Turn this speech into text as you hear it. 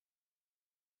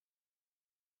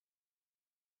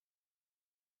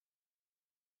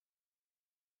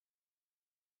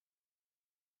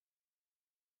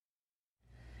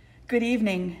Good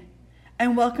evening,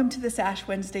 and welcome to this Ash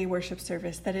Wednesday worship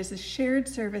service that is a shared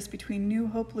service between New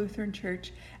Hope Lutheran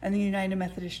Church and the United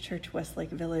Methodist Church Westlake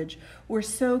Village. We're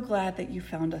so glad that you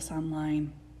found us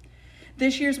online.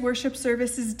 This year's worship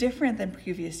service is different than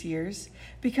previous years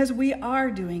because we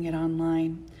are doing it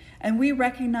online, and we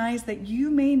recognize that you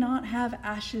may not have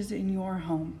ashes in your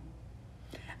home.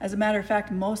 As a matter of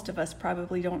fact, most of us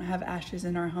probably don't have ashes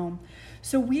in our home.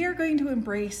 So we are going to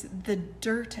embrace the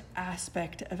dirt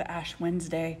aspect of Ash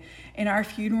Wednesday. In our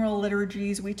funeral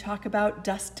liturgies, we talk about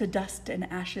dust to dust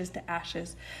and ashes to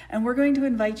ashes. And we're going to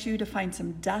invite you to find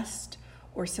some dust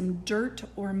or some dirt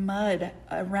or mud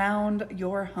around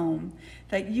your home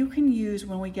that you can use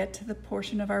when we get to the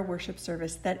portion of our worship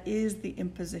service that is the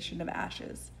imposition of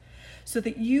ashes, so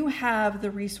that you have the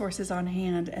resources on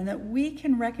hand and that we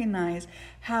can recognize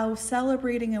how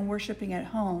celebrating and worshiping at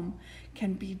home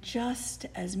can be just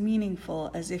as meaningful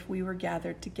as if we were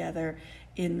gathered together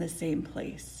in the same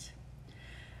place.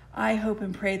 I hope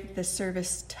and pray that this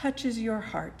service touches your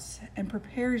hearts and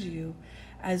prepares you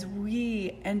as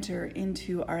we enter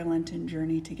into our Lenten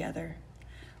journey together.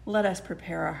 Let us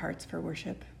prepare our hearts for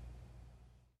worship.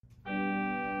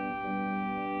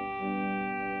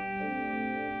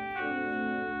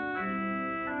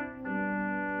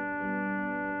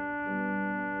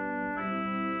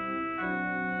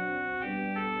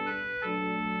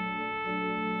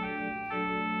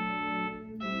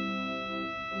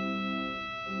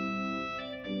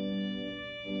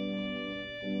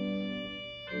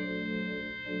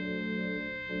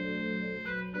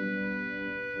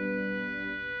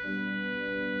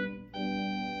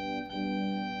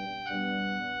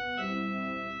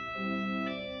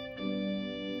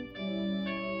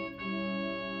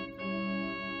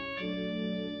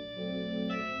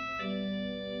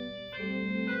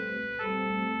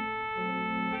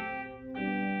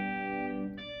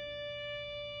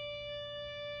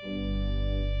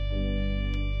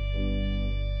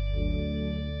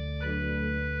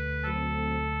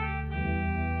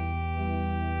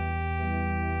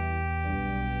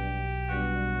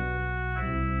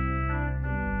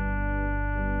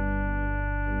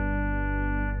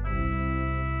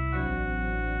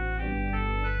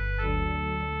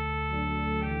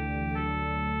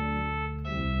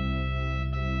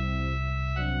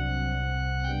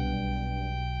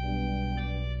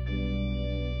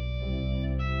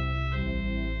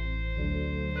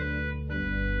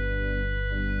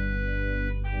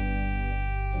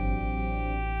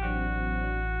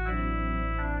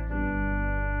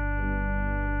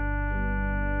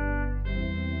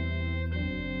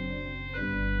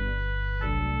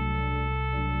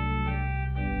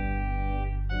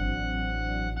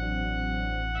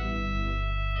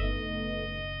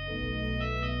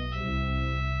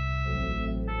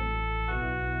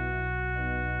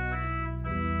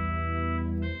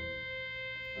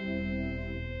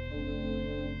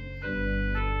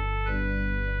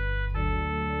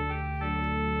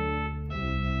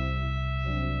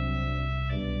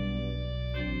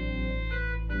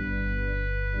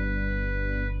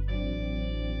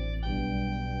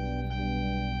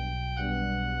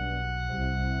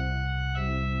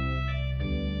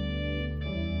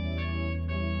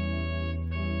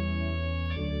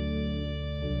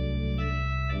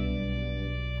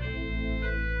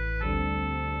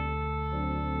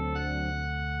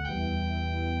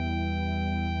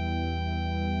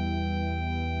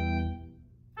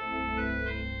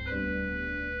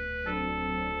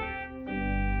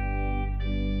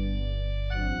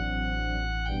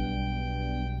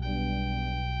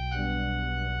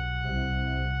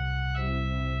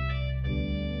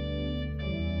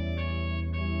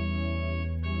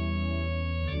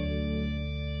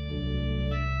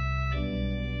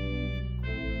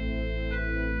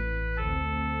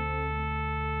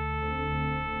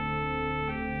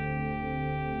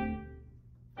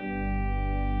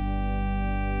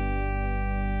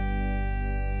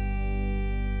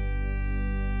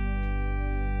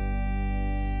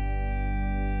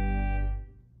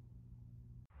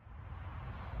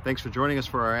 Thanks for joining us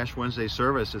for our Ash Wednesday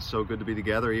service. It's so good to be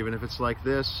together, even if it's like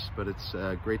this, but it's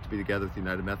great to be together with the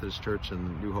United Methodist Church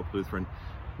and New Hope Lutheran.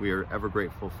 We are ever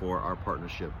grateful for our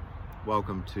partnership.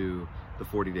 Welcome to the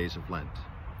 40 Days of Lent.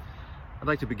 I'd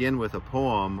like to begin with a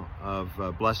poem of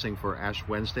blessing for Ash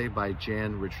Wednesday by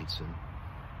Jan Richardson.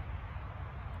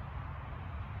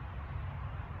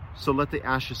 So let the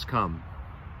ashes come,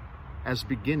 as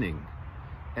beginning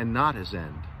and not as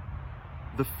end,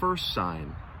 the first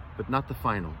sign but not the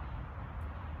final.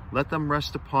 Let them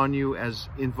rest upon you as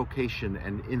invocation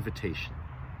and invitation,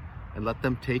 and let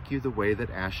them take you the way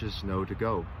that ashes know to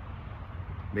go.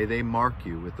 May they mark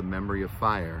you with the memory of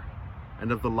fire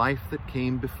and of the life that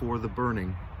came before the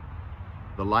burning,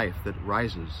 the life that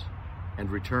rises and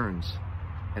returns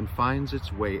and finds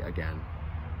its way again.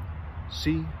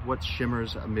 See what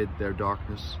shimmers amid their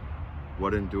darkness,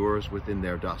 what endures within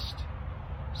their dust.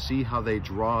 See how they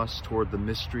draw us toward the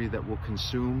mystery that will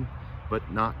consume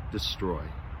but not destroy,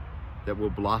 that will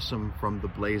blossom from the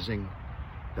blazing,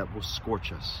 that will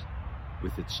scorch us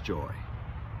with its joy.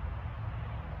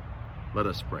 Let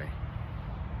us pray.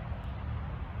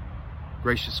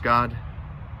 Gracious God,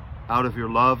 out of your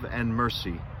love and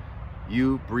mercy,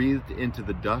 you breathed into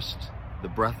the dust the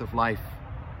breath of life,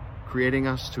 creating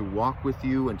us to walk with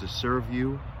you and to serve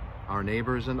you, our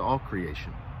neighbors, and all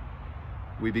creation.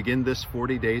 We begin this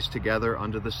 40 days together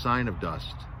under the sign of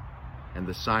dust and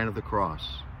the sign of the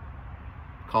cross.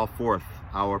 Call forth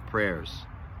our prayers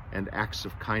and acts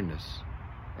of kindness,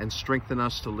 and strengthen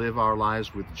us to live our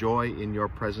lives with joy in your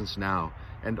presence now,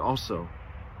 and also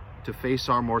to face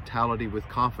our mortality with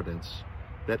confidence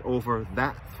that over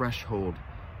that threshold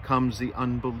comes the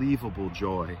unbelievable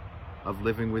joy of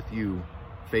living with you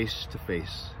face to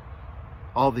face.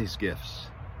 All these gifts,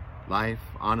 life,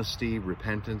 honesty,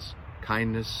 repentance,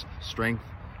 kindness, strength,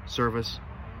 service,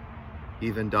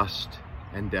 even dust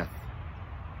and death,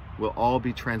 will all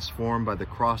be transformed by the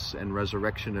cross and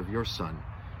resurrection of your Son,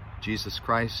 Jesus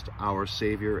Christ, our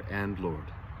Savior and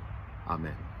Lord.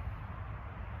 Amen.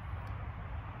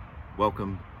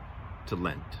 Welcome to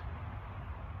Lent.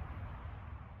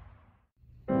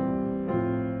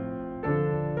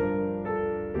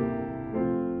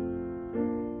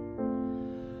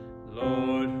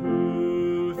 Lord,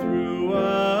 who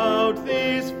throughout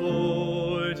these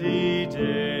 40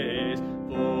 days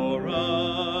for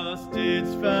us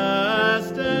didst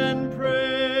fast and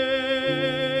pray,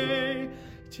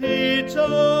 teach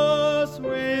us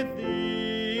with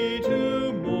thee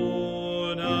to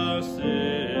mourn our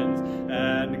sins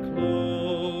and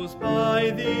close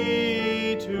by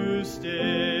thee to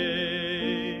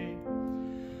stay.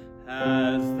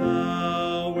 As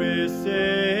thou with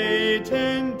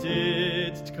Satan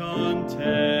didst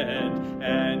contend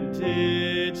and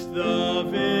didst the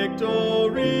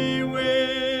victory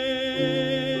win,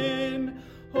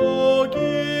 oh,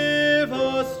 give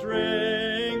us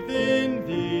strength in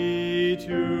thee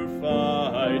to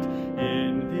fight,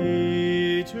 in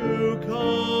thee to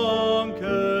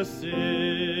conquer sin.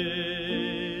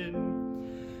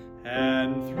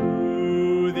 And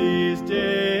through these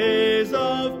days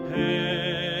of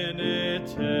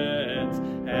penitence,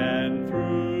 and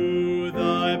through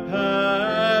thy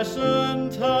passion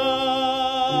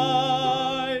tide,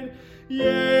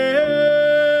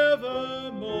 yea,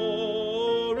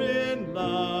 evermore in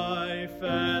life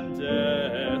and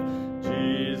death,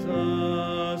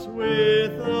 Jesus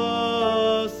with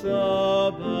us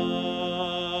abide.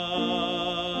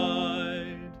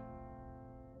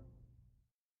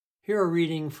 Here a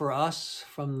reading for us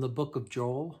from the book of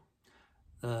Joel,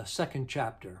 the 2nd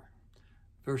chapter,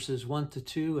 verses 1 to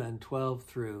 2 and 12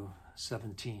 through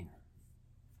 17.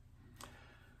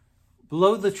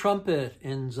 Blow the trumpet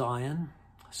in Zion,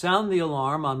 sound the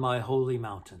alarm on my holy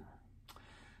mountain.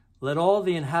 Let all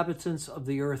the inhabitants of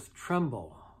the earth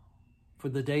tremble, for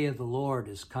the day of the Lord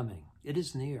is coming. It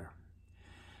is near.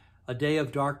 A day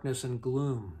of darkness and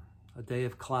gloom, a day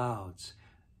of clouds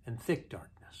and thick darkness.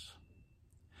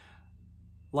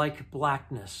 Like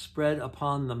blackness spread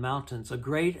upon the mountains, a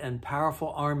great and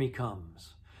powerful army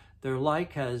comes. Their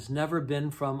like has never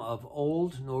been from of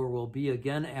old, nor will be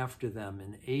again after them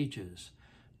in ages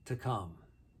to come.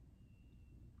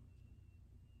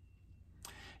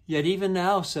 Yet even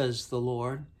now, says the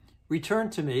Lord, return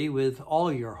to me with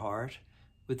all your heart,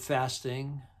 with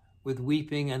fasting, with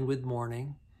weeping, and with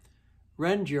mourning.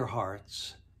 Rend your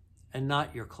hearts and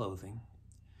not your clothing.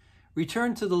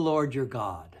 Return to the Lord your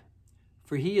God,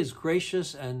 for he is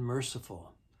gracious and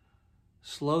merciful,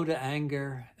 slow to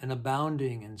anger and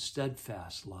abounding in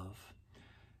steadfast love,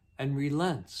 and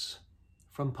relents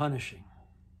from punishing.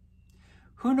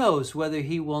 Who knows whether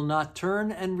he will not turn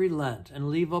and relent and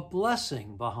leave a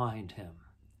blessing behind him,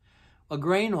 a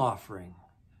grain offering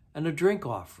and a drink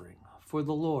offering for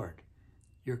the Lord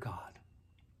your God.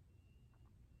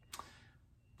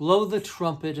 Blow the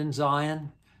trumpet in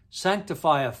Zion,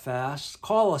 sanctify a fast,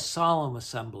 call a solemn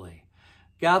assembly,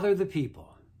 gather the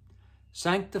people,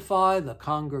 sanctify the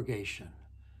congregation,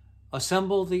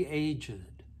 assemble the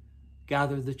aged,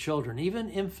 gather the children, even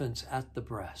infants at the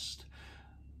breast.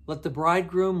 Let the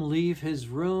bridegroom leave his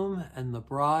room and the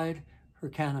bride her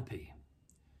canopy.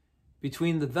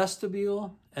 Between the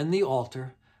vestibule and the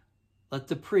altar, let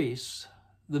the priests,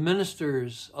 the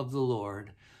ministers of the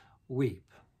Lord,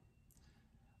 weep.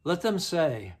 Let them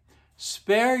say,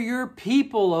 Spare your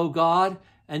people, O God,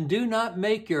 and do not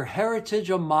make your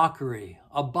heritage a mockery,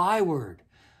 a byword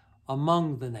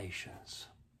among the nations.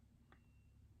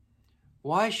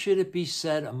 Why should it be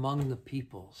said among the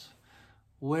peoples,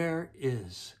 where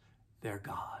is their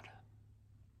God?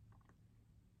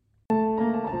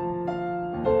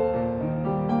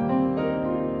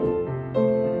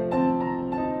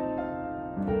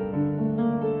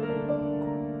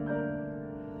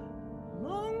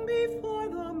 Long before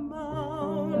the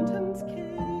mountains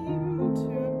came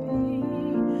to be,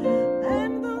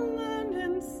 and the land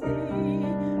and sea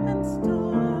and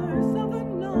stars of the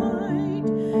night,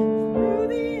 through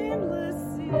the endless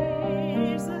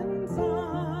seasons of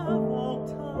all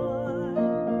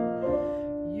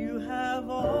time, you have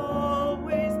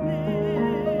always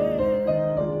been,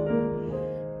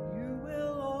 you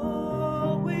will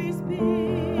always be.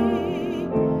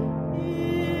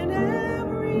 In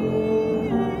every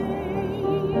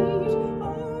age,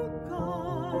 oh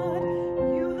God,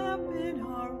 you have been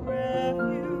our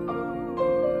refuge.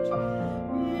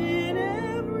 In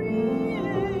every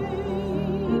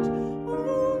age,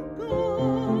 oh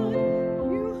God,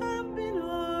 you have been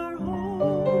our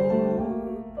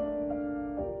hope.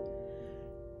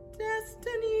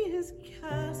 Destiny is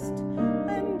cast,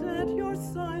 and at your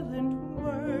silent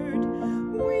word,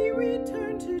 we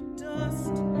return to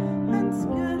dust and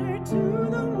scatter to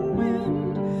the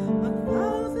wind.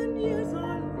 1,000 years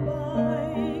are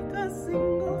like a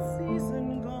single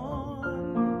season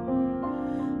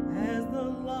gone, as the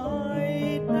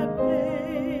light that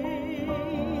fades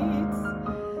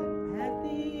at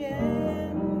the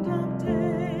end of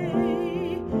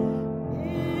day.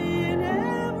 In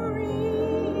every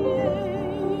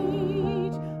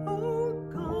age, oh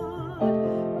God,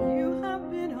 you have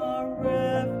been our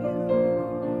refuge.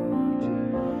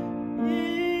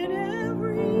 In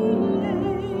every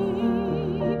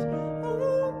age,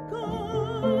 oh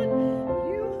God,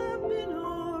 you have been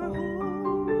our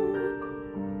hope.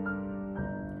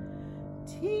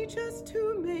 Teach us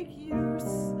to make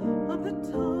use of the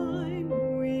time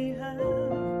we have.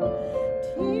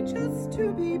 Teach us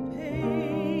to be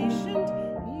patient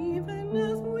even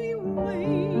as we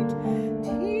wait.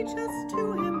 Teach us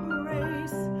to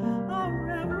embrace our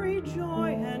every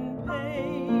joy and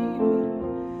pain,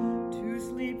 to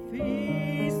sleep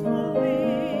peacefully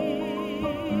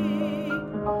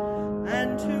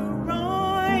and to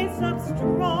rise up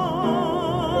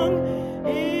strong.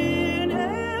 In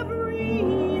every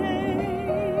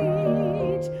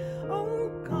age, oh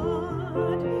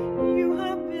God, you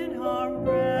have been our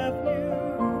refuge.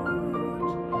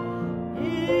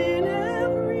 In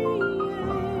every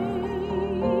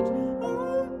age,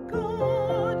 oh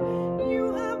God,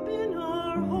 you have been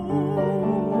our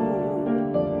hope.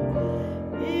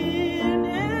 In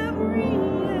every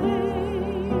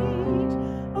age,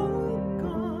 oh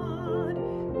God,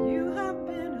 you have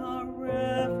been our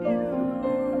refuge.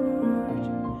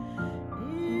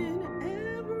 In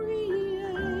every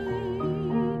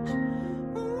age,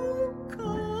 oh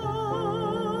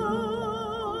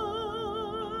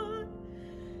God,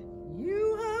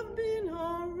 you have been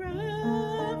our refuge.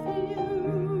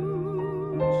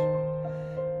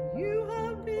 You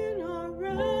have been our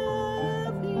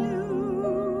refuge.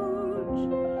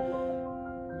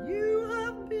 You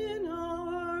have been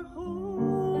our hope.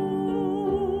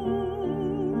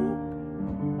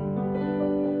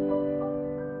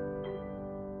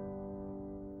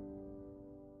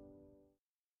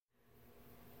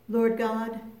 Lord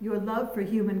God, your love for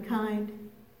humankind,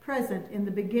 present in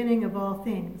the beginning of all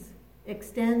things,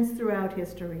 extends throughout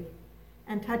history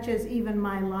and touches even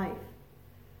my life.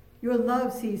 Your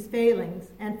love sees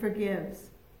failings and forgives.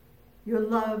 Your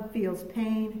love feels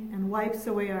pain and wipes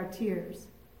away our tears.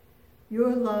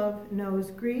 Your love knows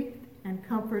grief and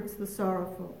comforts the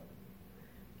sorrowful.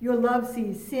 Your love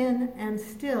sees sin and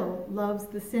still loves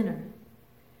the sinner.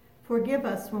 Forgive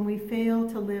us when we fail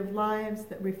to live lives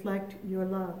that reflect your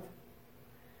love.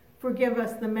 Forgive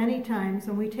us the many times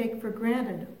when we take for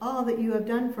granted all that you have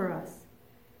done for us.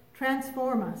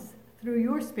 Transform us through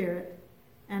your Spirit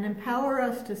and empower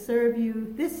us to serve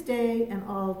you this day and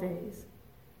all days.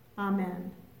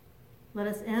 Amen. Let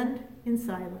us end in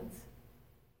silence.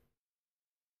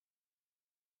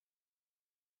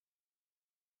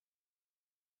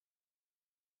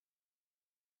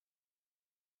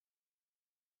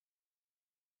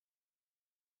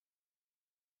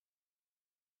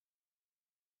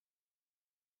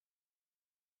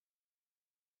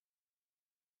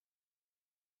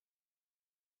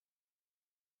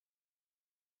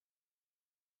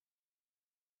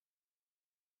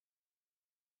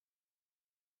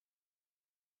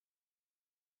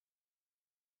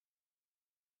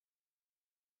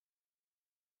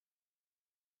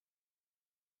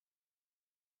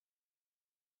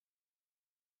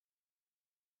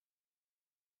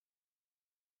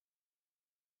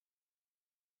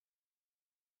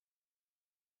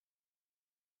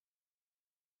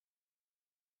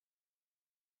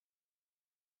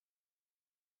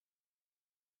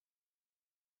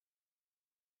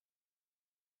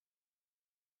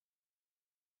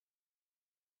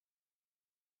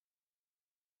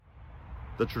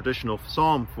 The traditional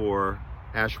psalm for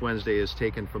Ash Wednesday is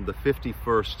taken from the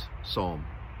 51st Psalm.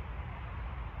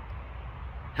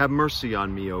 Have mercy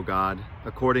on me, O God,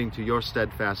 according to your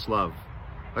steadfast love.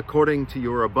 According to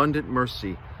your abundant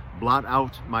mercy, blot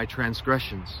out my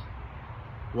transgressions.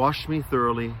 Wash me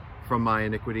thoroughly from my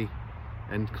iniquity,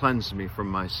 and cleanse me from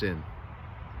my sin.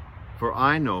 For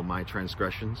I know my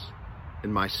transgressions,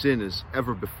 and my sin is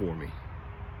ever before me.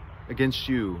 Against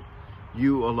you,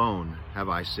 you alone have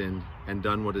I sinned, and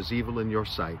done what is evil in your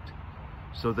sight,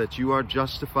 so that you are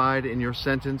justified in your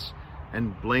sentence,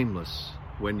 and blameless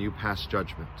when you pass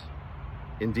judgment.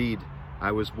 Indeed,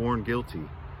 I was born guilty,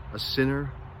 a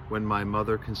sinner when my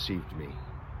mother conceived me.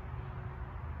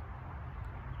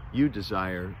 You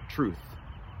desire truth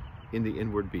in the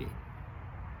inward being.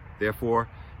 Therefore,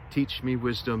 teach me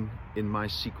wisdom in my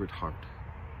secret heart.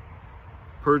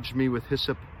 Purge me with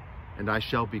hyssop, and I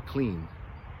shall be clean.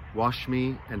 Wash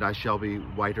me, and I shall be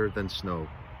whiter than snow.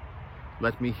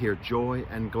 Let me hear joy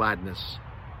and gladness.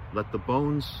 Let the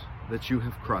bones that you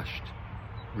have crushed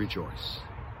rejoice.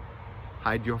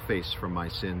 Hide your face from my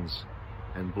sins,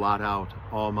 and blot out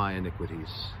all my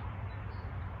iniquities.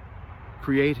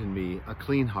 Create in me a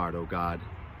clean heart, O God,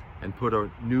 and put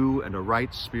a new and a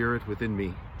right spirit within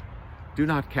me. Do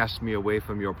not cast me away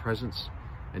from your presence,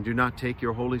 and do not take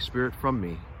your Holy Spirit from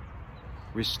me.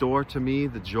 Restore to me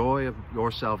the joy of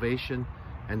your salvation,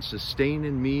 and sustain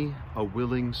in me a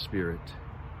willing spirit.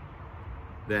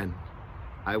 Then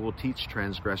I will teach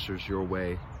transgressors your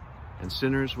way, and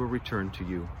sinners will return to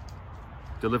you.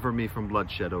 Deliver me from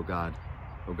bloodshed, O God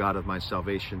of my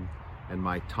salvation, and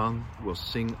my tongue will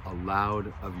sing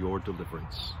aloud of your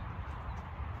deliverance.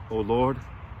 O Lord,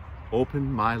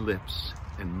 open my lips,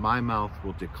 and my mouth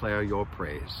will declare your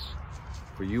praise.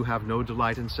 For you have no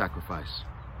delight in sacrifice.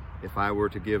 If I were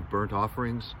to give burnt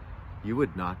offerings, you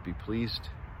would not be pleased.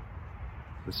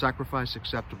 The sacrifice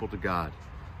acceptable to God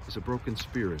is a broken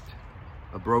spirit,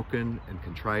 a broken and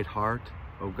contrite heart,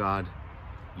 O God,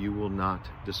 you will not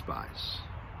despise.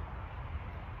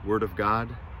 Word of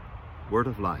God, word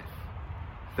of life.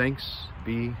 Thanks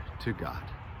be to God.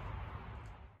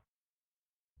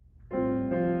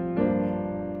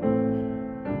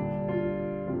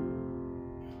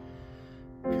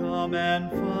 Come and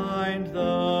find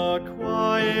the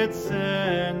quiet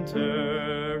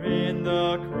center in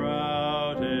the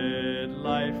crowded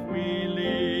life we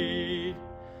lead.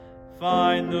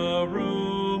 Find the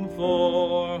room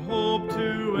for hope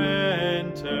to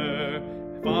enter.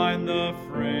 Find the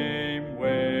frame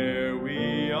where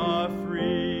we are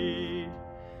freed.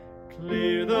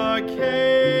 Clear the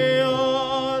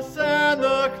chaos and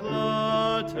the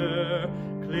clutter.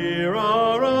 Clear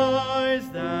our eyes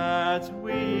that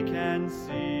we can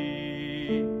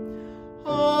see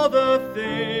all the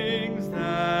things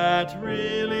that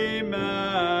really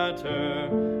matter.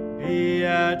 Be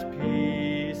at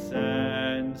peace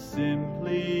and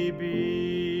simply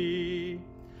be.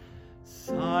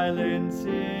 Silence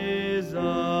is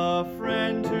a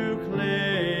friend who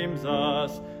claims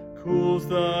us, cools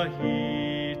the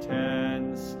heat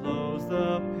and slows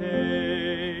the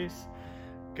pace.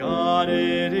 God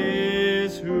it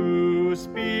is who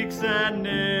speaks and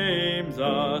names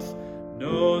us,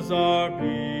 knows our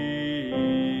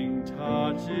being,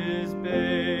 touches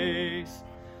base,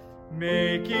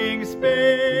 making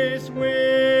space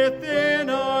within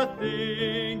our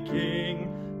thinking,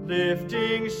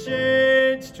 lifting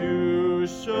shades to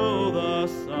show the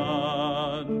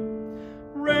sun,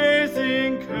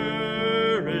 raising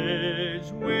courage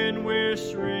when we're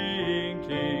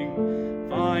shrinking,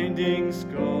 finding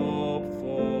scope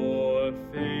for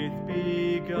faith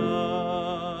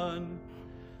begun.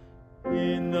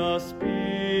 In the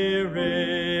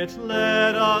Spirit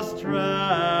let us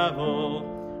travel,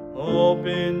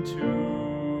 open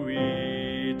to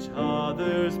each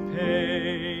other's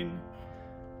pain.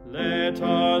 Let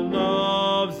our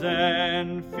loves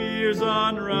and fears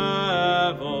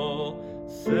unravel,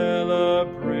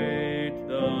 celebrate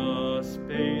the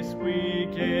space we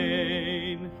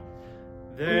gain.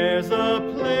 There's a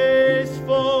place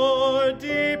for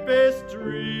deepest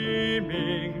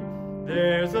dreaming,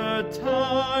 there's a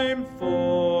time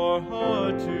for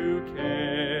heart to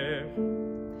care.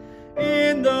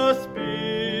 In the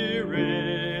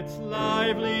Spirit's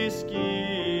lively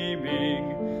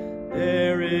scheming,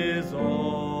 there is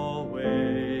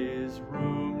always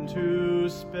room to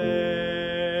spare.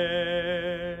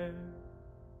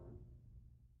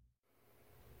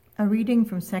 A reading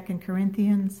from 2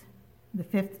 Corinthians, the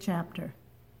 5th chapter,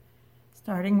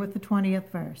 starting with the 20th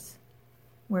verse,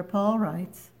 where Paul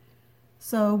writes,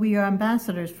 "So we are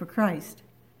ambassadors for Christ,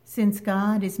 since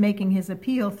God is making his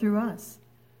appeal through us.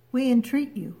 We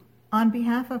entreat you, on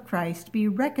behalf of Christ, be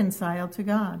reconciled to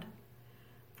God.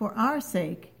 For our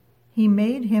sake, he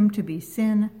made him to be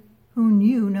sin who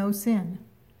knew no sin,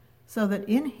 so that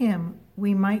in him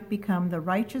we might become the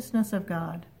righteousness of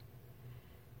God.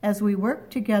 As we work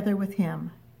together with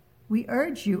him, we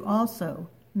urge you also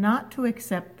not to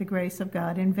accept the grace of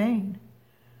God in vain.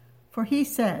 For he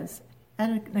says, "At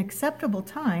an acceptable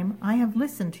time I have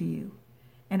listened to you,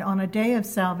 and on a day of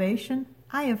salvation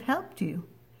I have helped you.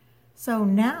 So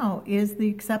now is the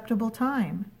acceptable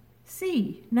time.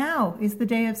 See, now is the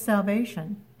day of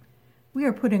salvation." We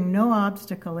are putting no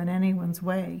obstacle in anyone's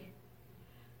way,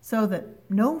 so that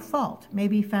no fault may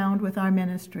be found with our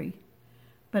ministry.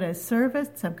 But as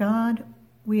servants of God,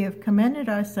 we have commended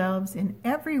ourselves in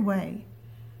every way,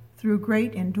 through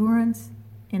great endurance,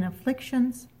 in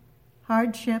afflictions,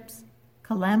 hardships,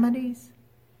 calamities,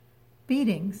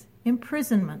 beatings,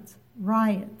 imprisonments,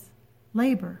 riots,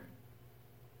 labor,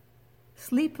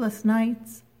 sleepless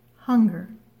nights, hunger,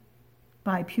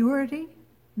 by purity,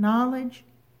 knowledge,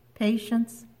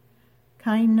 patience,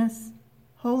 kindness,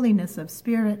 holiness of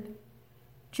spirit,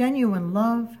 genuine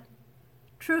love,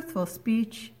 truthful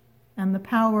speech, and the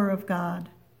power of God,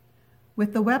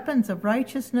 with the weapons of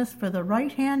righteousness for the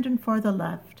right hand and for the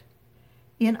left,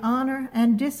 in honor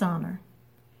and dishonor,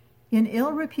 in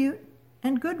ill repute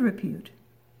and good repute.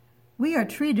 We are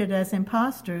treated as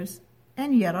impostors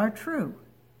and yet are true,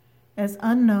 as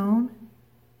unknown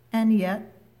and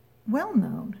yet well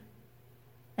known,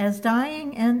 as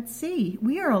dying and see,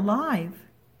 we are alive,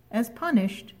 as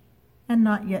punished and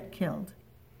not yet killed,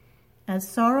 as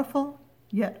sorrowful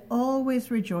yet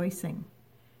always rejoicing,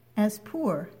 as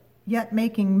poor yet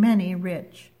making many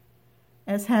rich,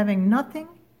 as having nothing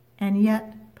and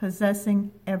yet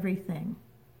possessing everything.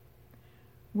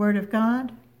 Word of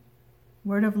God,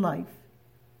 word of life.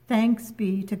 Thanks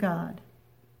be to God.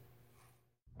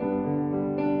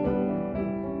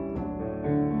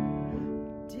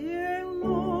 Dear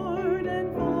Lord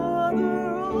and Father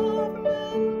of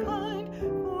mankind,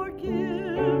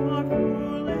 forgive our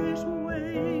foolish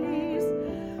ways.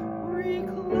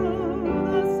 Reclothe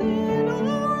us in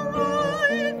our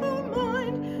rightful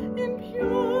mind, in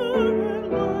purer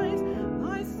light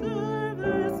thy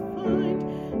service find,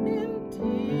 in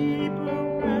deeper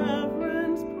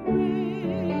reverence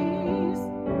praise.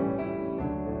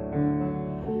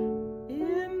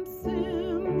 In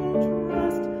simple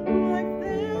trust, like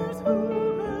theirs who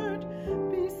heard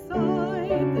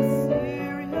beside the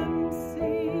Syrian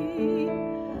sea,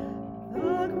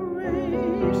 the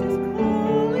gracious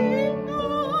calling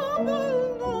of the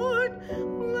Lord,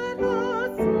 let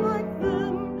us like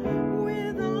them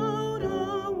without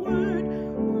a word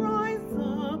rise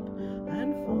up and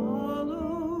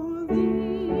follow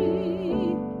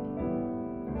thee.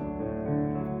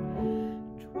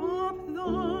 Drop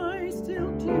thy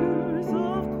still dews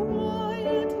of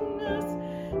quietness,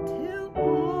 till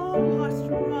all our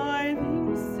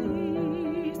striving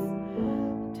cease.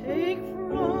 Take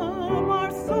from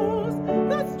our souls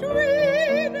the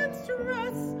strain and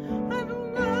stress, and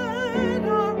let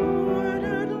our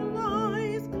ordered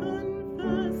lives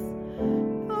confess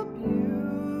the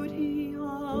beauty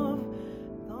of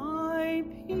thy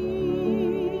peace.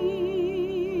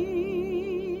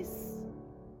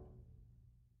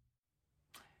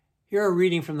 Here a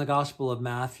reading from the Gospel of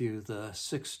Matthew, the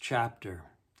 6th chapter,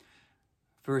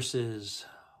 verses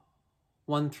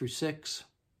 1 through 6,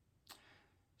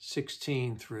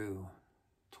 16 through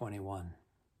 21.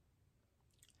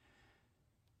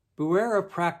 Beware of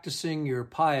practicing your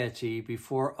piety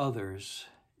before others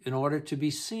in order to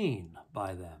be seen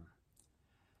by them,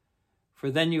 for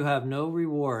then you have no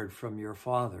reward from your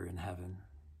Father in heaven.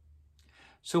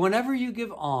 So whenever you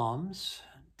give alms,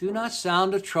 do not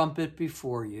sound a trumpet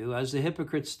before you, as the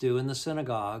hypocrites do in the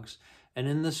synagogues and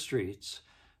in the streets,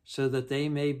 so that they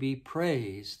may be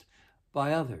praised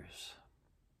by others.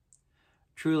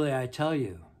 Truly, I tell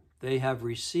you, they have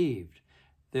received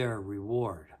their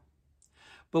reward.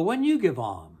 But when you give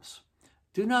alms,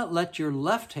 do not let your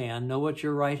left hand know what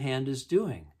your right hand is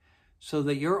doing, so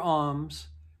that your alms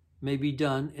may be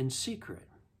done in secret,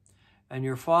 and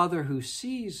your Father who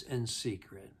sees in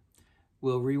secret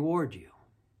will reward you.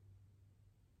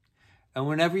 And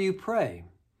whenever you pray,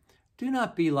 do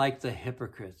not be like the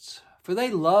hypocrites, for they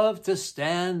love to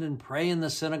stand and pray in the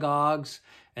synagogues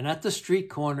and at the street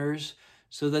corners,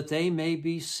 so that they may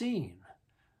be seen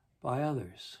by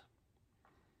others.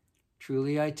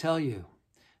 Truly, I tell you,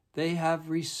 they have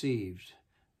received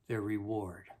their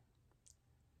reward.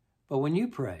 But when you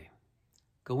pray,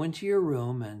 go into your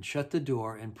room and shut the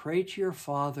door and pray to your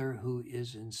Father who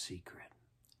is in secret.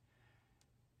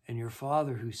 And your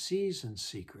Father who sees in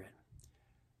secret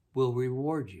will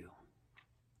reward you.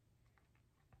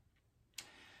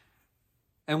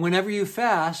 And whenever you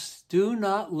fast, do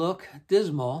not look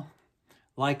dismal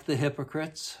like the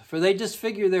hypocrites, for they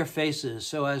disfigure their faces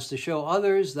so as to show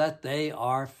others that they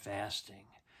are fasting.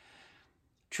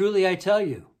 Truly, I tell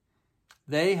you,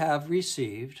 they have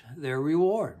received their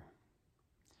reward.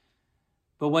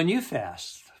 But when you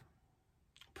fast,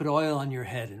 put oil on your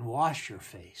head and wash your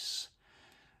face,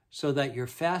 so that your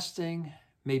fasting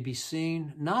may be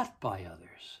seen not by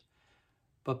others,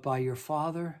 but by your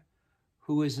Father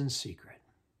who is in secret.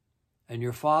 And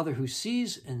your Father who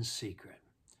sees in secret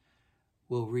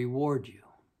will reward you.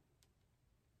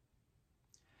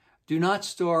 Do not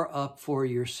store up for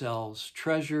yourselves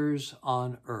treasures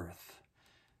on earth,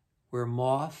 where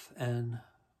moth and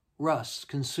rust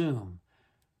consume,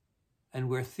 and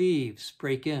where thieves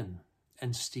break in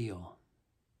and steal.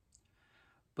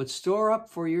 But store up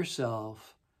for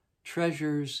yourself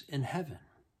treasures in heaven,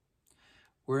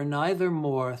 where neither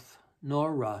moth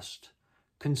nor rust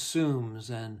consumes,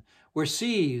 and where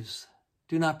thieves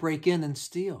do not break in and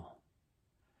steal.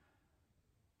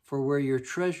 For where your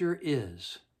treasure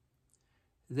is,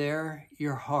 there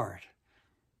your heart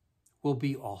will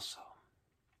be also.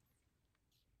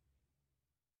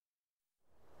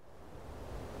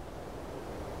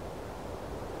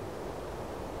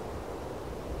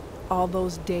 All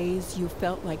those days you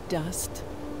felt like dust.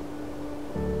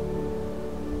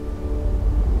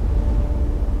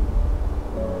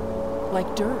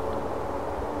 Like dirt.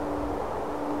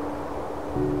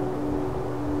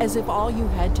 As if all you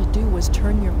had to do was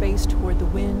turn your face toward the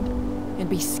wind and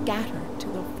be scattered to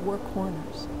the four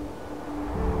corners.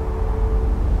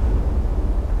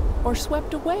 Or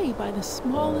swept away by the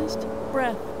smallest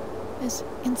breath as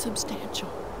insubstantial.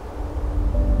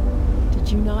 Did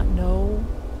you not know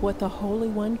what the Holy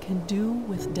One can do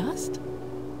with dust?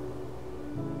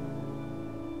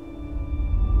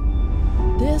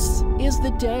 This is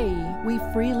the day we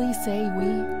freely say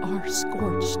we are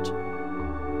scorched.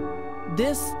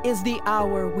 This is the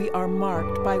hour we are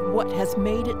marked by what has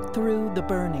made it through the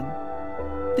burning.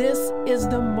 This is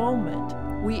the moment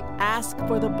we ask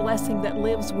for the blessing that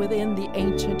lives within the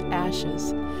ancient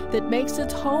ashes, that makes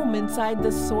its home inside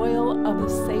the soil of the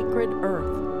sacred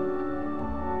earth.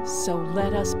 So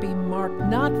let us be marked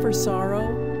not for sorrow,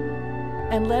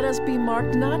 and let us be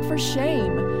marked not for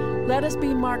shame. Let us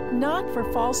be marked not for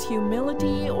false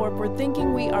humility or for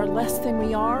thinking we are less than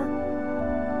we are,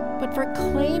 but for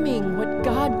claiming what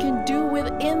God can do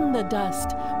within the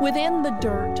dust, within the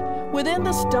dirt, within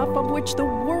the stuff of which the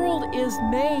world is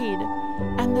made,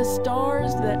 and the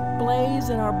stars that blaze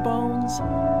in our bones,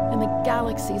 and the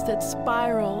galaxies that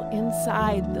spiral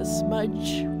inside the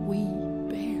smudge we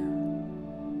bear.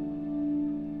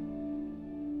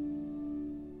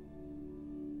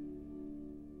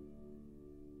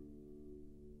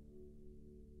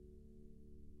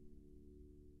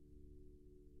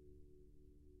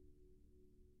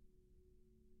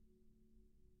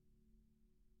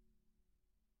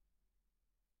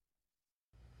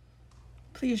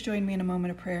 Please join me in a moment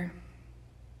of prayer.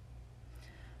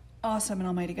 Awesome and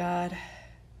almighty God,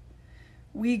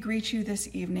 we greet you this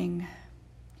evening,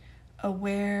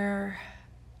 aware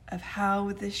of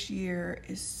how this year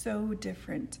is so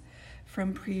different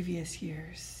from previous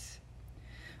years.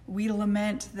 We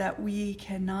lament that we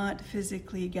cannot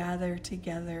physically gather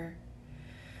together.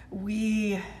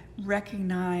 We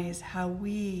recognize how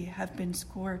we have been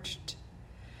scorched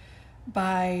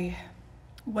by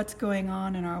what's going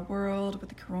on in our world with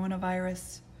the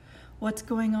coronavirus, what's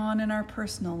going on in our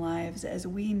personal lives as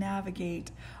we navigate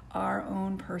our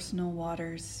own personal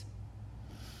waters.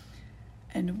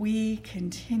 And we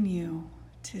continue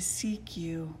to seek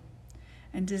you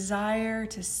and desire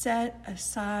to set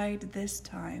aside this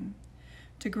time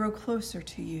to grow closer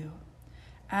to you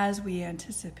as we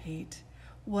anticipate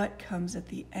what comes at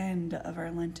the end of our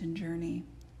Lenten journey.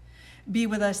 Be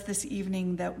with us this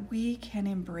evening that we can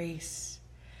embrace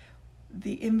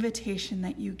the invitation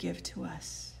that you give to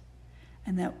us,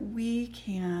 and that we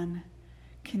can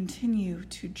continue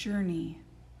to journey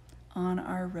on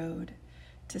our road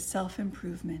to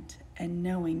self-improvement and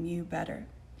knowing you better.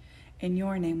 In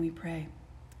your name we pray.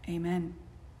 Amen.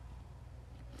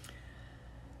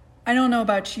 I don't know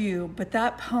about you, but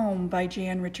that poem by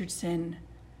Jan Richardson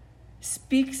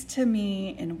speaks to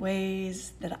me in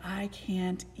ways that I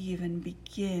can't even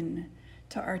begin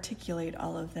to articulate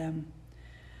all of them.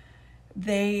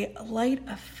 They light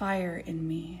a fire in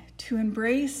me to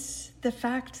embrace the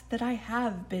fact that I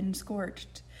have been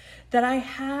scorched, that I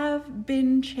have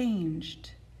been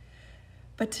changed,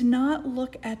 but to not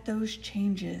look at those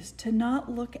changes, to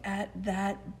not look at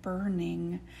that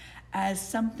burning as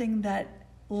something that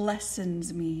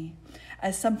lessens me,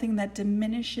 as something that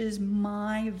diminishes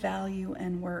my value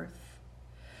and worth,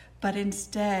 but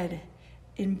instead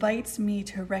invites me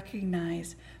to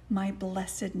recognize my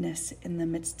blessedness in the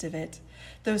midst of it.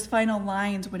 Those final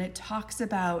lines when it talks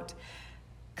about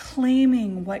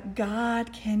claiming what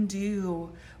God can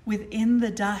do within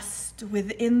the dust,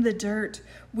 within the dirt,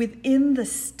 within the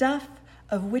stuff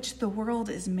of which the world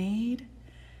is made,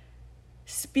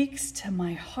 speaks to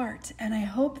my heart. And I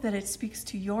hope that it speaks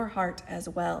to your heart as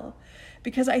well,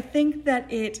 because I think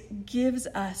that it gives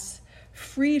us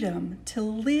freedom to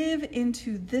live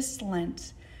into this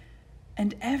Lent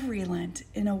and every Lent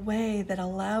in a way that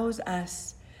allows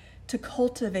us to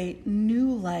cultivate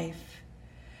new life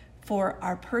for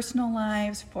our personal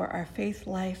lives, for our faith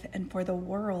life, and for the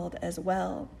world as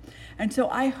well. And so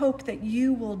I hope that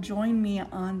you will join me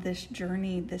on this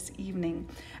journey this evening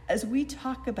as we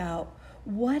talk about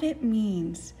what it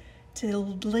means to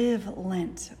live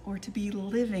Lent, or to be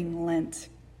living Lent.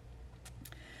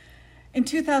 In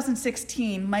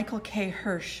 2016, Michael K.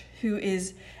 Hirsch, who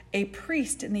is a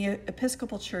priest in the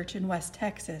Episcopal Church in West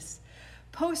Texas,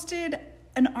 posted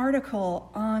an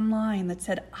article online that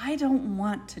said, "I don't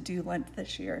want to do Lent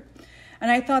this year." And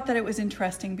I thought that it was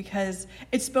interesting because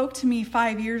it spoke to me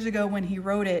 5 years ago when he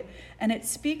wrote it, and it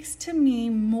speaks to me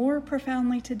more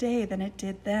profoundly today than it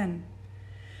did then.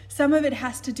 Some of it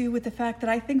has to do with the fact that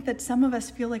I think that some of us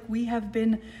feel like we have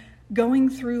been going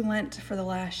through Lent for the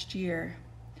last year.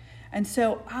 And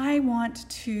so I want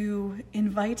to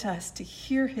invite us to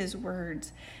hear his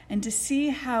words and to see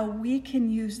how we can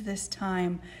use this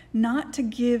time not to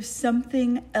give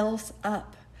something else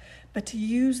up, but to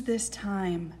use this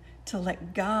time to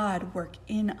let God work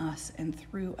in us and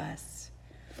through us.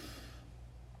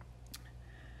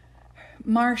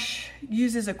 Marsh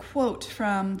uses a quote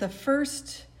from the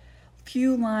first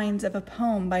few lines of a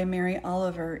poem by Mary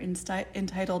Oliver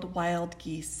entitled Wild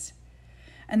Geese.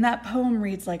 And that poem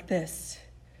reads like this: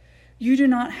 "You do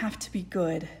not have to be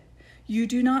good. You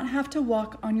do not have to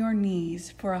walk on your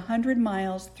knees for 100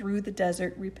 miles through the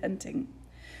desert repenting.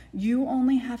 You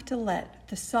only have to let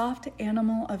the soft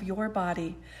animal of your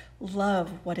body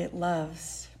love what it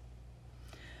loves."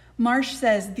 Marsh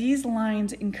says these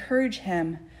lines encourage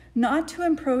him not to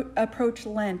approach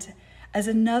Lent as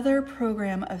another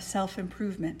program of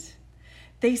self-improvement.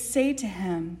 They save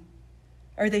him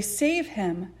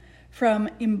from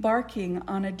embarking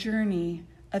on a journey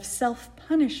of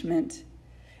self-punishment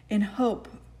in hope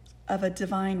of a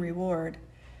divine reward.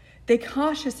 They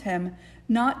caution him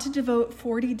not to devote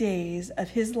 40 days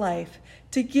of his life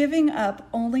to giving up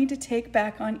only to take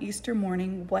back on Easter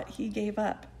morning what he gave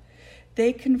up.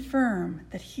 They confirm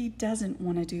that he doesn't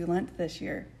want to do Lent this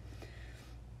year.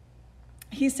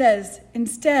 He says,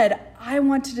 "Instead, I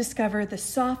want to discover the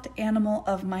soft animal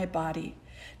of my body,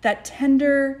 that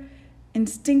tender,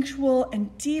 instinctual,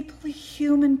 and deeply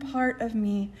human part of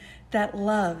me that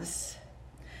loves.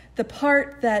 The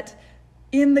part that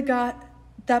in the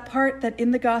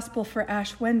gospel for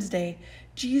Ash Wednesday,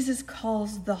 Jesus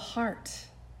calls the heart.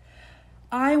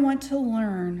 I want to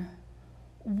learn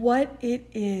what it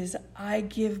is I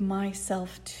give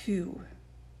myself to.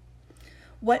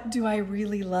 What do I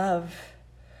really love?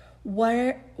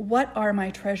 What are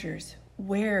my treasures?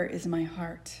 Where is my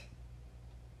heart?"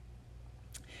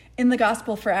 In the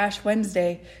Gospel for Ash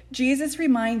Wednesday, Jesus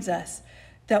reminds us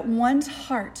that one's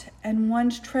heart and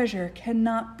one's treasure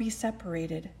cannot be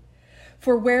separated.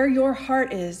 For where your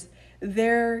heart is,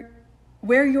 where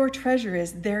your treasure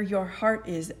is, there your heart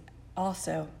is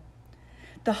also.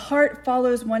 The heart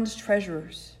follows one's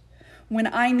treasures.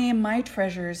 When I name my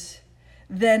treasures,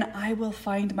 then I will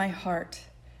find my heart,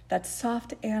 that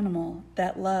soft animal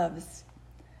that loves.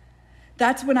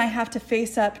 That's when I have to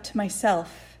face up to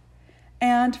myself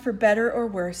and, for better or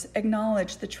worse,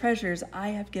 acknowledge the treasures I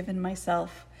have given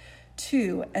myself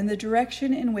to and the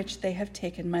direction in which they have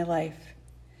taken my life.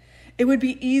 It would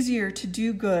be easier to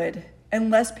do good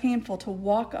and less painful to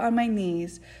walk on my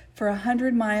knees for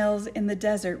 100 miles in the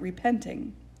desert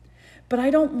repenting. But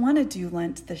I don't want to do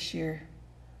Lent this year.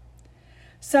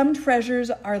 Some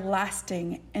treasures are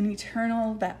lasting and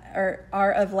eternal,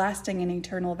 are of lasting and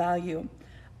eternal value.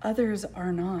 Others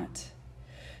are not.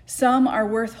 Some are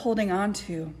worth holding on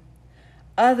to.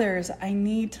 Others I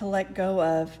need to let go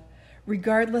of,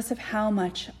 regardless of how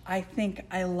much I think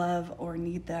I love or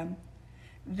need them.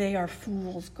 They are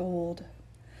fool's gold.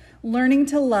 Learning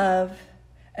to love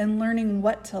and learning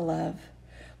what to love,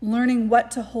 learning what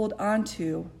to hold on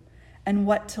to and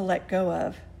what to let go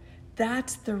of.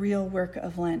 That's the real work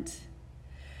of Lent.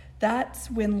 That's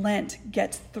when Lent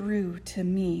gets through to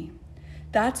me.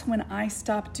 That's when I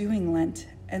stop doing Lent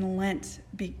and Lent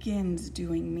begins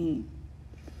doing me.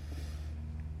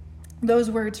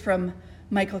 those words from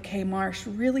Michael K. Marsh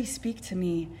really speak to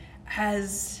me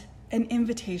as an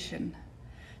invitation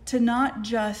to not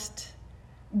just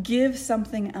give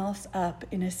something else up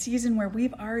in a season where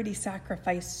we've already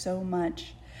sacrificed so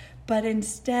much, but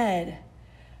instead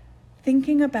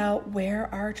thinking about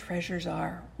where our treasures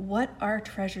are, what our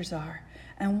treasures are,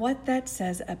 and what that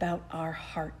says about our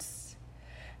hearts.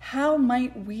 How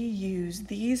might we use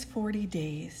these 40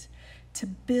 days to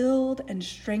build and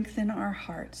strengthen our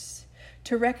hearts,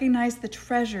 to recognize the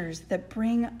treasures that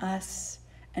bring us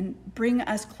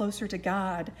closer to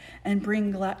God and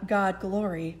bring God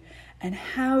glory? And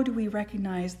how do we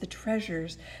recognize the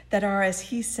treasures that are, as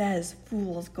he says,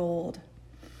 fool's gold?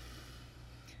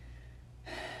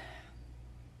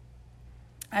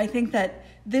 I think that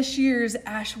this year's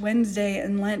Ash Wednesday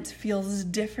and Lent feels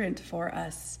different for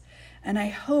us. And I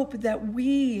hope that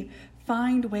we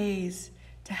find ways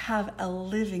to have a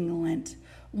living Lent,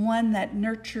 one that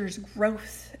nurtures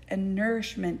growth and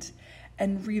nourishment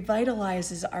and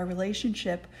revitalizes our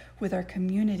relationship with our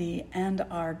community and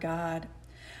our God.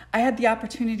 I had the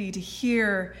opportunity to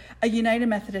hear a United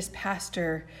Methodist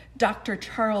pastor, Dr.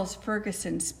 Charles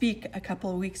Ferguson, speak a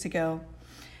couple of weeks ago.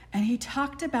 And he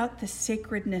talked about the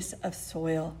sacredness of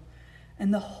soil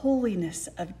and the holiness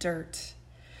of dirt.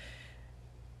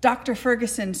 Dr.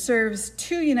 Ferguson serves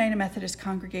 2 United Methodist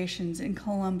congregations in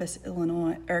Columbus,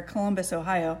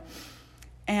 Ohio.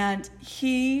 And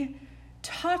he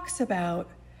talks about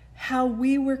how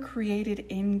we were created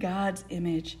in God's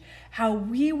image, how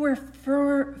we were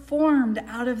formed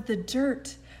out of the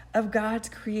dirt of God's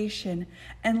creation,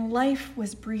 and life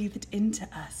was breathed into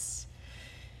us.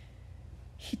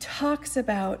 He talks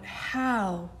about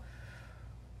how,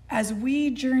 as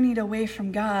we journeyed away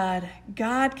from God,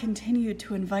 God continued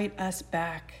to invite us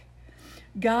back.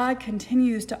 God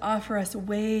continues to offer us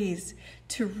ways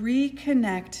to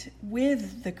reconnect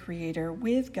with the Creator,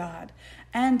 with God,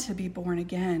 and to be born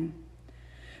again.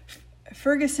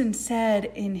 Ferguson said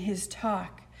in his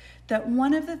talk that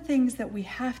one of the things that we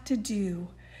have to do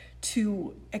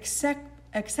to accept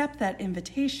that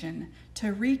invitation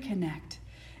to reconnect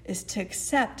is to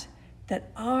accept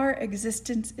that our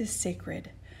existence is sacred.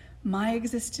 My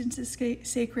existence is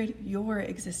sacred, your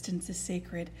existence is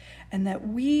sacred, and that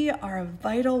we are of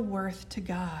vital worth to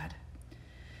God.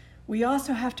 We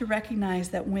also have to recognize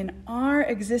that when our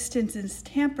existence is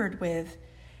tampered with,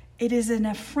 it is an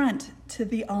affront to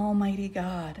the Almighty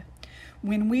God.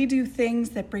 When we do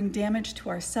things that bring damage to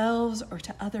ourselves or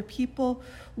to other people,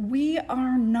 we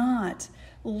are not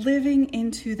living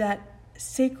into that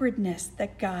sacredness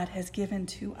that God has given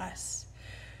to us.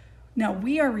 Now,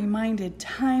 we are reminded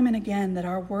time and again that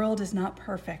our world is not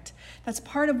perfect. That's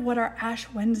part of what our Ash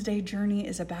Wednesday journey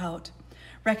is about.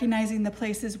 Recognizing the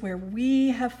places where we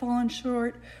have fallen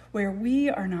short, where we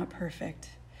are not perfect,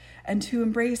 and to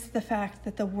embrace the fact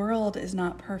that the world is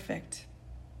not perfect.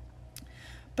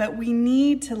 But we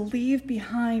need to leave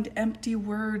behind empty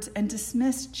words and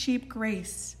dismiss cheap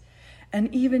grace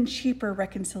and even cheaper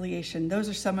reconciliation. Those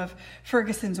are some of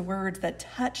Ferguson's words that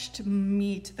touched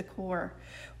me to the core.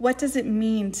 What does it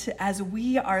mean to, as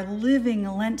we are living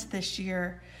Lent this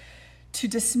year, to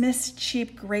dismiss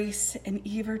cheap grace and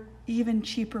even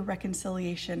cheaper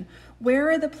reconciliation? Where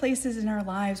are the places in our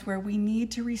lives where we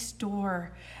need to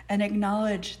restore and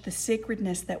acknowledge the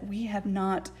sacredness that we have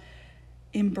not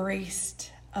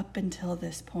embraced up until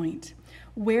this point?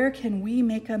 Where can we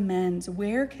make amends?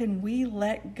 Where can we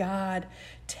let God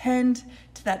tend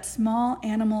to that small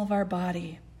animal of our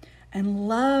body and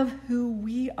love who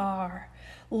we are,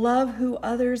 love who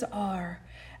others are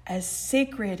as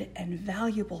sacred and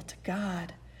valuable to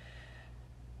God?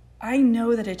 I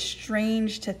know that it's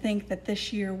strange to think that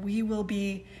this year we will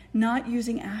be not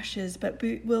using ashes, but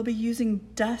we'll be using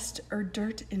dust or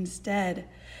dirt instead.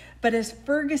 But as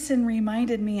Ferguson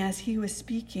reminded me as he was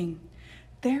speaking,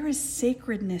 there is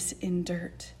sacredness in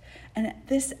dirt. And at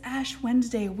this Ash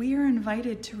Wednesday, we are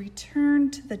invited to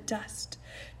return to the dust,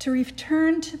 to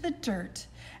return to the dirt,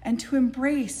 and to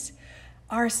embrace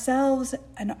ourselves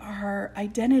and our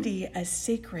identity as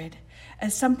sacred,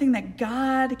 as something that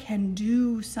God can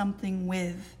do something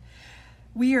with.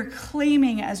 We are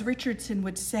claiming, as Richardson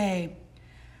would say,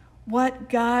 what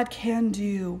God can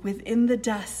do within the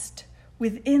dust,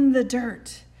 within the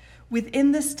dirt,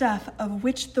 within the stuff of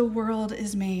which the world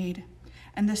is made,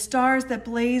 and the stars that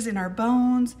blaze in our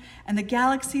bones, and the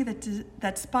galaxy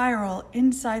that spiral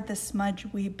inside the smudge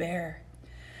we bear.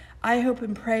 I hope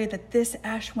and pray that this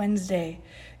Ash Wednesday,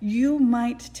 you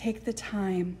might take the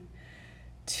time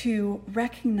to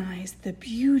recognize the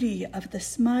beauty of the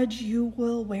smudge you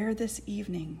will wear this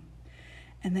evening,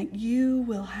 and that you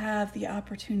will have the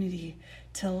opportunity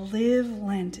to live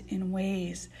Lent in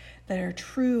ways that are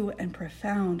true and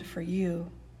profound for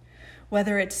you.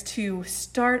 Whether it's to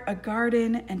start a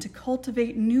garden and to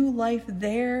cultivate new life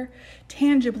there,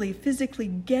 tangibly, physically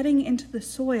getting into the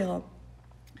soil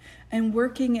and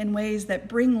working in ways that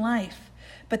bring life,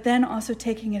 but then also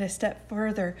taking it a step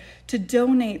further to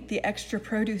donate the extra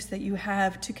produce that you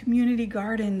have to community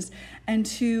gardens and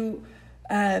to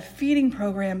feeding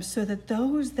programs so that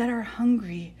those that are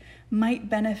hungry might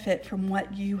benefit from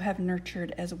what you have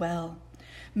nurtured as well.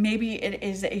 Maybe it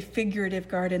is a figurative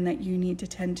garden that you need to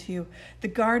tend to, the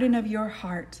garden of your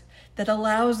heart that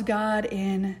allows God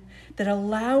in, that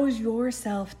allows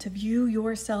yourself to view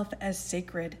yourself as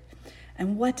sacred.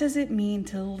 And what does it mean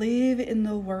to live in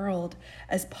the world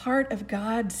as part of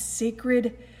God's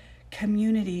sacred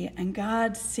community and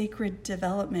God's sacred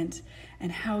development,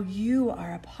 and how you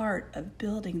are a part of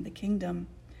building the kingdom?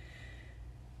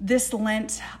 This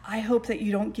Lent, I hope that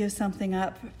you don't give something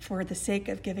up for the sake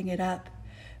of giving it up,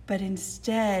 but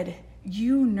instead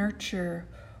you nurture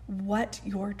what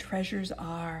your treasures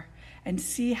are and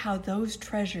see how those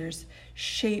treasures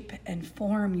shape and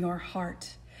form your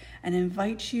heart and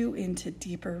invite you into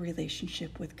deeper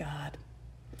relationship with God.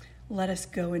 Let us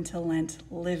go into Lent,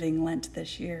 living Lent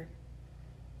this year.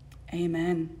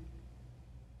 Amen.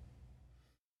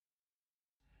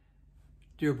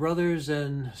 Dear brothers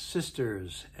and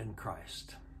sisters in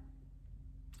Christ,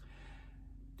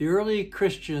 the early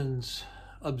Christians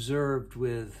observed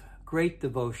with great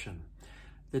devotion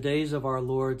the days of our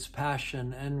Lord's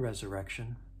Passion and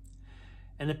Resurrection,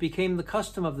 and it became the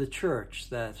custom of the Church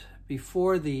that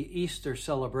before the Easter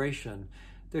celebration,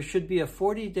 there should be a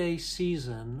 40-day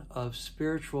season of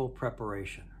spiritual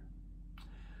preparation.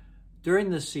 During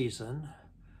this season,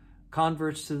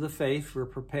 converts to the faith were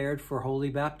prepared for holy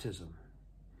baptism.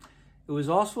 It was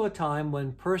also a time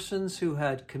when persons who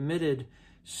had committed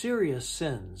serious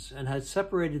sins and had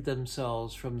separated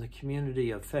themselves from the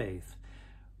community of faith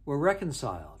were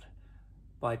reconciled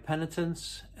by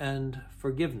penitence and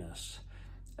forgiveness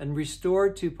and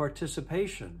restored to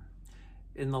participation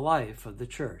in the life of the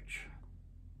church.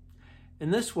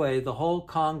 In this way, the whole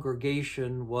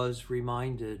congregation was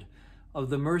reminded of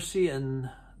the mercy and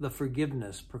the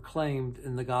forgiveness proclaimed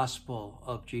in the gospel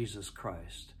of Jesus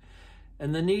Christ,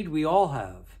 and the need we all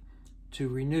have to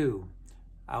renew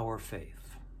our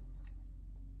faith.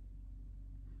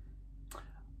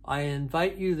 I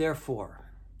invite you,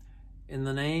 therefore, in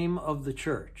the name of the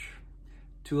Church,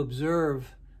 to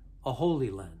observe a Holy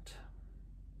Lent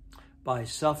by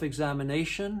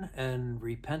self-examination and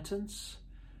repentance,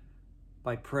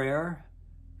 by prayer,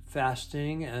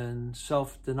 fasting, and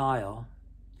self-denial,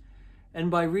 and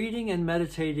by reading and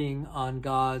meditating on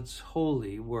God's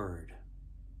holy word.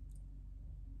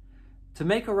 To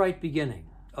make a right beginning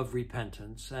of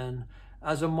repentance and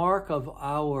as a mark of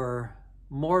our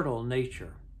mortal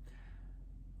nature,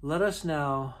 let us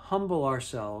now humble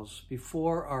ourselves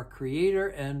before our Creator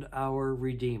and our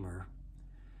Redeemer,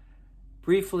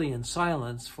 briefly in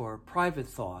silence for private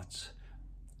thoughts,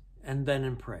 and then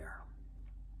in prayer.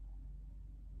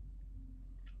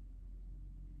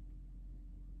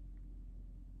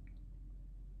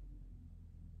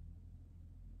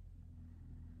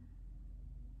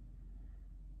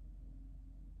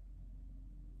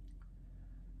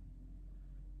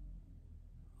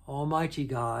 Almighty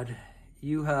God,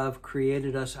 you have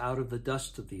created us out of the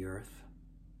dust of the earth.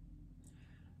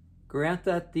 Grant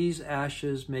that these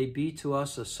ashes may be to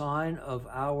us a sign of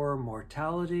our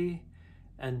mortality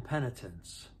and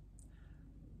penitence,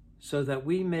 so that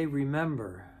we may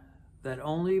remember that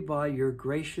only by your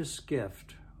gracious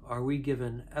gift are we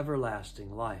given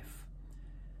everlasting life.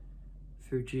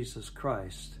 Through Jesus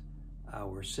Christ,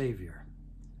 our Savior.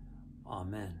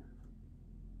 Amen.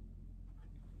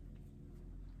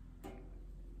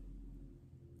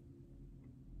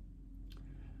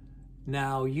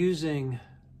 Now, using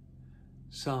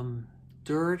some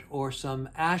dirt or some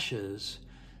ashes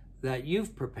that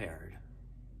you've prepared,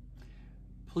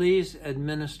 please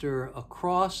administer a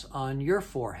cross on your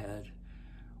forehead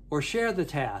or share the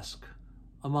task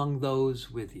among those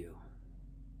with you,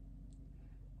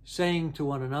 saying to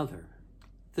one another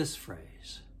this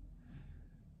phrase: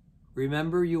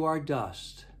 remember you are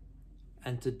dust,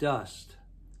 and to dust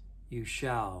you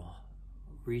shall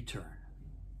return.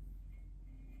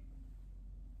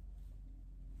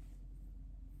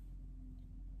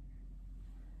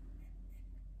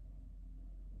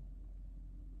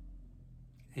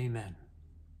 Amen.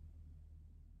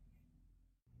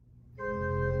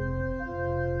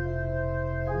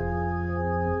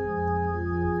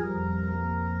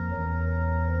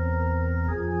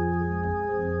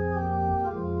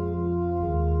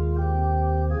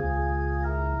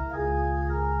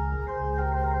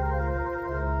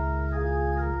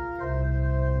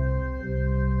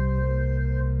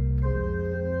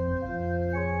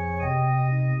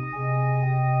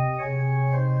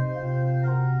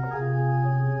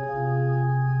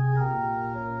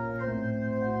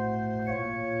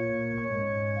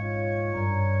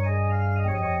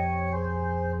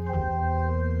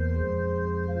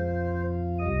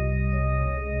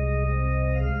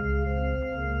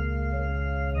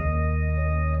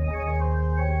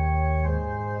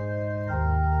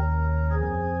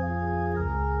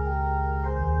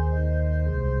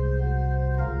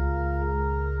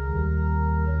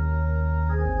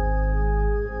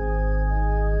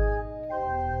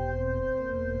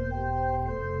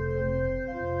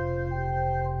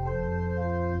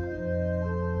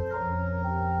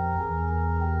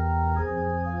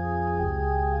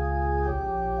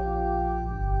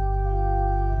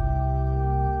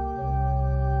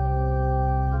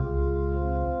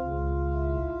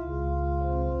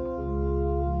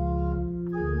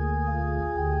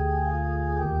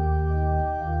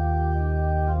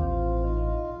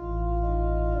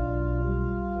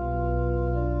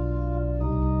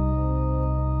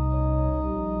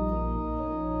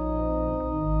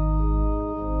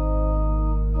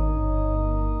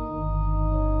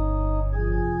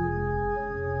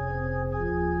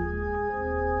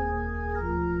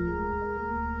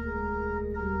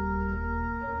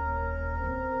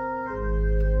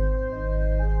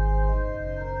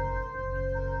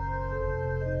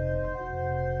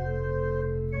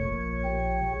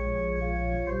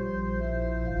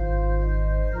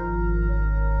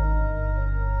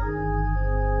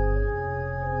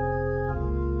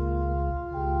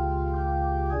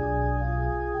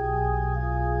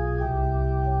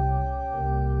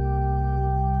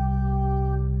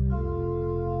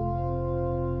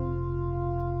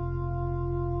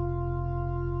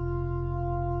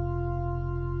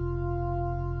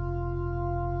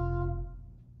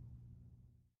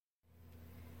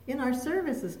 our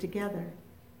services together,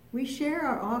 we share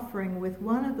our offering with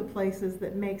one of the places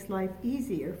that makes life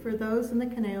easier for those in the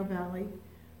Conejo Valley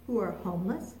who are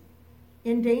homeless,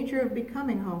 in danger of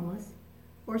becoming homeless,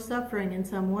 or suffering in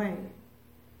some way.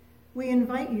 We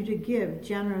invite you to give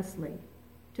generously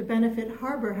to benefit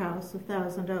Harbor House of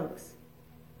Thousand Oaks.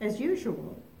 As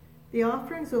usual, the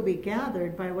offerings will be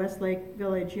gathered by Westlake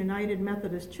Village United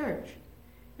Methodist Church,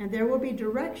 and there will be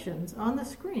directions on the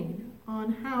screen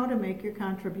on how to make your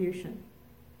contribution.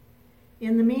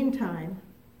 In the meantime,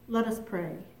 let us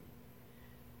pray.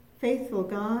 Faithful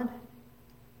God,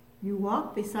 you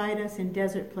walk beside us in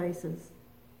desert places,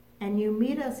 and you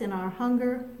meet us in our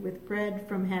hunger with bread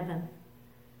from heaven.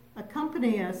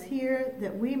 Accompany us here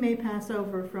that we may pass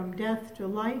over from death to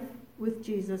life with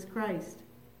Jesus Christ,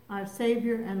 our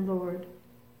Savior and Lord.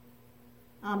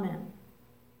 Amen.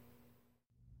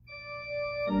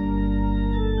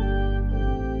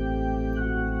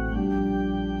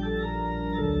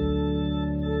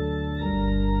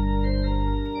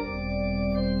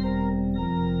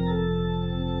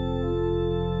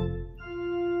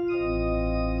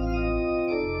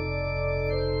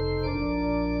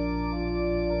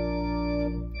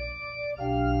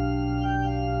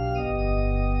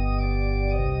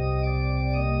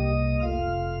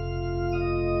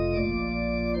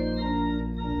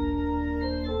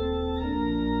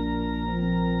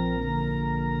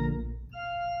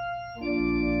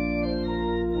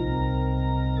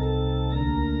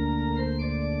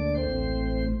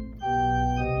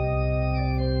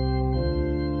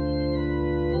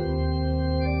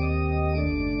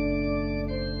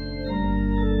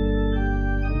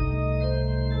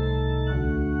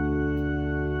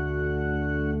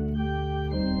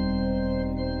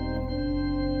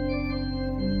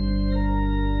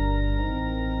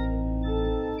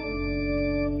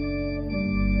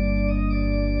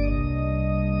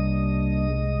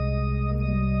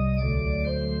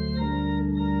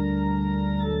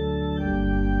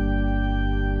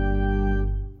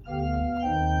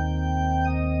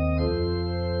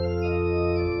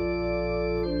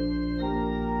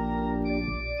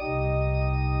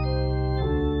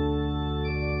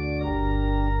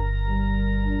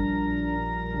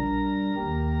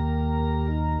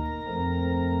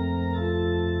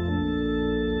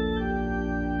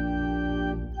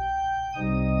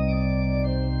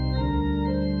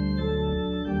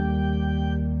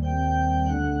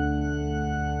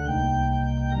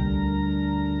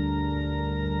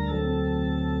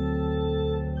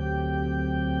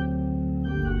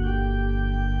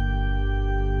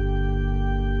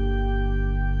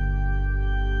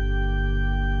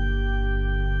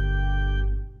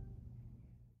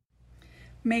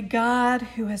 May God,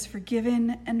 who has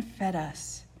forgiven and fed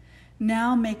us,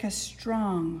 now make us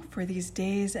strong for these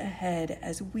days ahead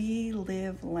as we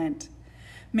live Lent.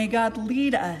 May God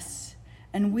lead us,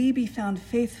 and we be found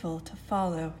faithful to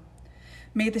follow.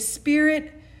 May the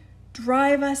Spirit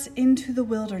drive us into the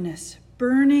wilderness,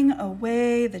 burning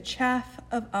away the chaff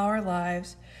of our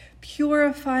lives,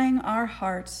 purifying our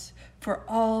hearts for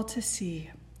all to see,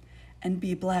 and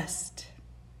be blessed.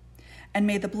 And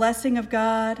may the blessing of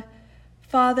God,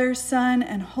 Father, Son,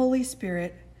 and Holy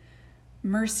Spirit,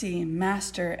 mercy,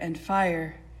 Master, and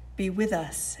fire, be with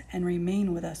us and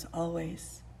remain with us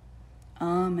always.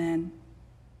 Amen.